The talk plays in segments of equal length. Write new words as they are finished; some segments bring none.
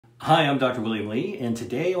Hi, I'm Dr. William Lee, and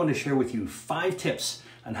today I want to share with you 5 tips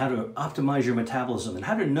on how to optimize your metabolism and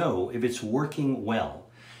how to know if it's working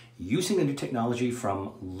well using a new technology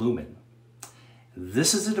from Lumen.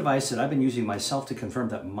 This is a device that I've been using myself to confirm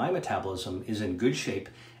that my metabolism is in good shape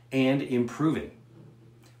and improving.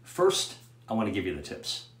 First, I want to give you the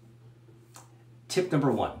tips. Tip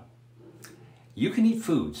number 1. You can eat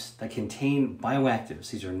foods that contain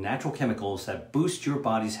bioactives. These are natural chemicals that boost your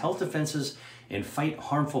body's health defenses and fight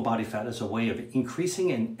harmful body fat as a way of increasing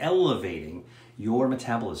and elevating your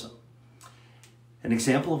metabolism. An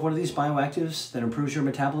example of one of these bioactives that improves your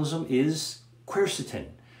metabolism is quercetin,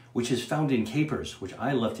 which is found in capers, which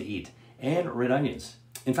I love to eat, and red onions.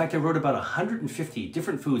 In fact, I wrote about 150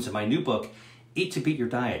 different foods in my new book, Eat to Beat Your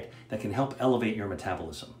Diet, that can help elevate your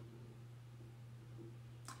metabolism.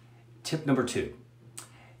 Tip number 2,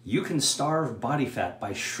 you can starve body fat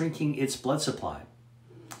by shrinking its blood supply.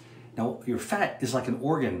 Now, your fat is like an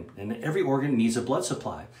organ, and every organ needs a blood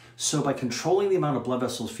supply. So by controlling the amount of blood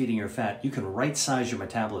vessels feeding your fat, you can right-size your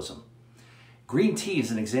metabolism. Green tea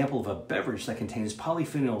is an example of a beverage that contains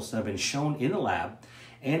polyphenols that have been shown in the lab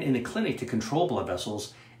and in the clinic to control blood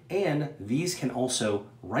vessels, and these can also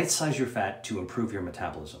right-size your fat to improve your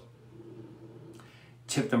metabolism.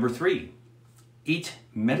 Tip number 3, eat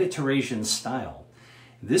Mediterranean style.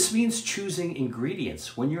 This means choosing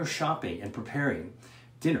ingredients when you're shopping and preparing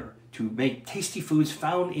dinner to make tasty foods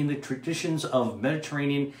found in the traditions of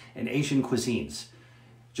Mediterranean and Asian cuisines.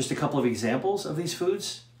 Just a couple of examples of these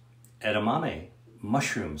foods: edamame,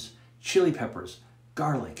 mushrooms, chili peppers,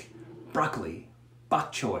 garlic, broccoli,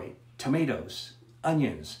 bok choy, tomatoes,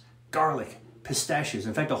 onions, garlic, pistachios.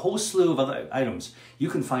 In fact, a whole slew of other items you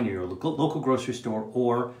can find in your local grocery store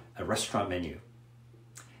or a restaurant menu.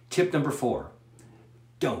 Tip number 4,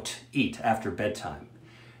 don't eat after bedtime.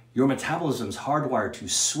 Your metabolism is hardwired to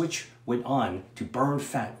switch on to burn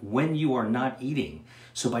fat when you are not eating.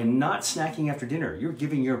 So by not snacking after dinner, you're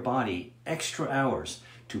giving your body extra hours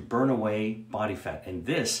to burn away body fat, and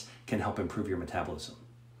this can help improve your metabolism.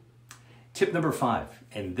 Tip number 5,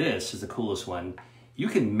 and this is the coolest one, you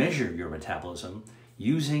can measure your metabolism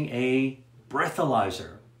using a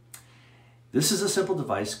breathalyzer. This is a simple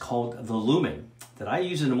device called the Lumen that I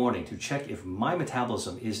use in the morning to check if my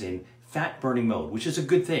metabolism is in fat burning mode, which is a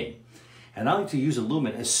good thing. And I like to use a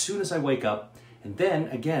Lumen as soon as I wake up, and then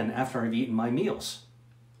again after I've eaten my meals.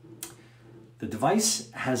 The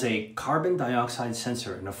device has a carbon dioxide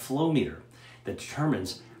sensor and a flow meter that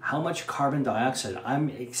determines how much carbon dioxide I'm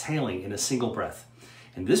exhaling in a single breath.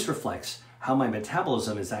 And this reflects how my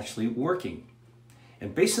metabolism is actually working.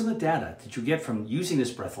 And based on the data that you get from using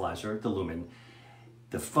this breathalyzer, the Lumen,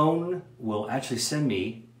 the phone will actually send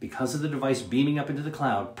me, because of the device beaming up into the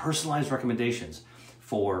cloud, personalized recommendations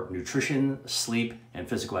for nutrition, sleep, and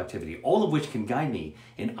physical activity, all of which can guide me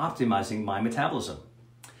in optimizing my metabolism.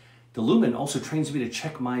 The Lumen also trains me to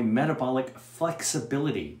check my metabolic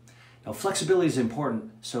flexibility. Now, flexibility is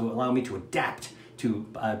important, so allow me to adapt to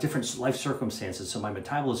different life circumstances so my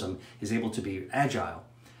metabolism is able to be agile.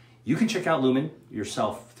 You can check out Lumen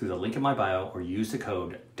yourself through the link in my bio or use the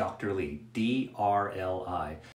code Dr. Lee, D-R-L-I.